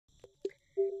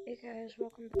Hey guys,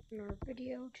 welcome back to our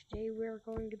video. Today we are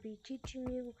going to be teaching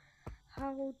you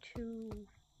how to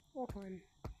wall climb.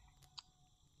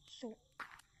 So,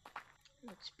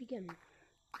 let's begin.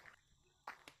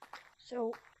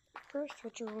 So, first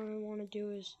what you're going to want to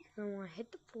do is you're going to want to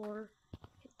hit the floor,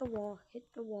 hit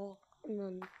the wall, and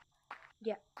then,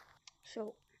 yeah.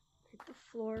 So, hit the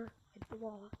floor, hit the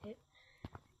wall,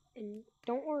 and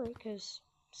don't worry, because,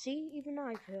 see, even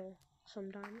I fail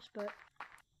sometimes, but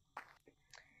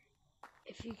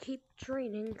if you keep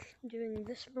training, doing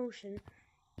this motion,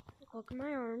 look at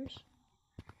my arms,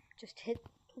 just hit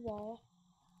the wall,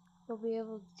 you'll be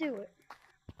able to do it.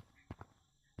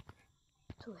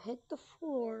 So hit the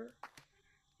floor,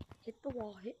 hit the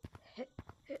wall, hit,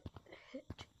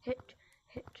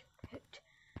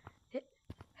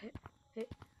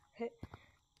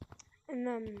 and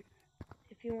then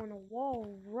if you want a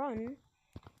wall run,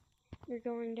 you're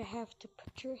going to have to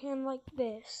put your hand like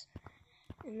this,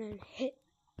 and then hit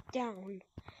down.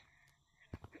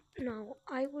 Now,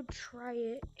 I would try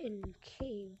it in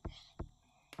caves,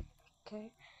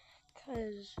 okay?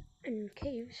 Because in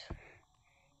caves,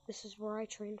 this is where I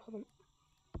trained. Hold on.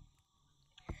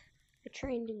 I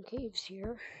trained in caves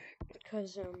here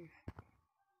because of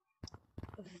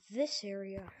this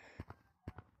area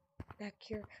back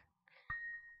here.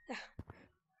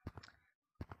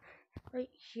 Right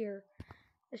here.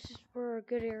 This is where a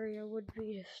good area would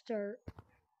be to start.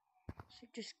 So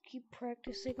just keep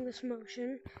practicing this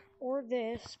motion or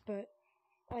this, but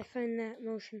I find that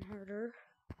motion harder.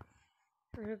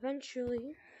 And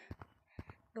eventually,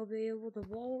 you'll be able to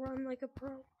wall run like a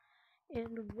pro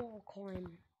and wall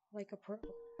climb like a pro.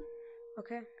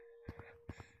 Okay?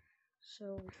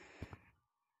 So,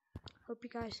 hope you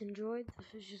guys enjoyed.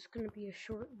 This is just going to be a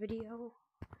short video.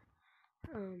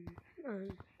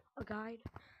 A guide.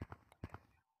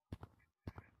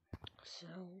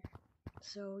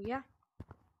 So yeah.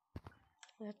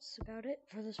 That's about it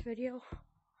for this video.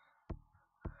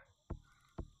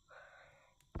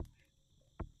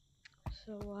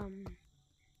 So,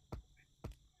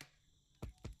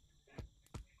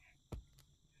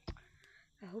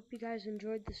 I hope you guys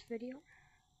enjoyed this video,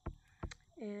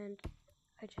 and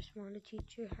I just want to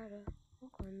teach you how to wall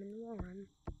climb and wall run.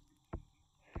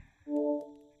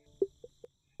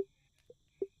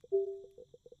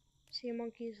 See you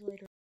monkeys later.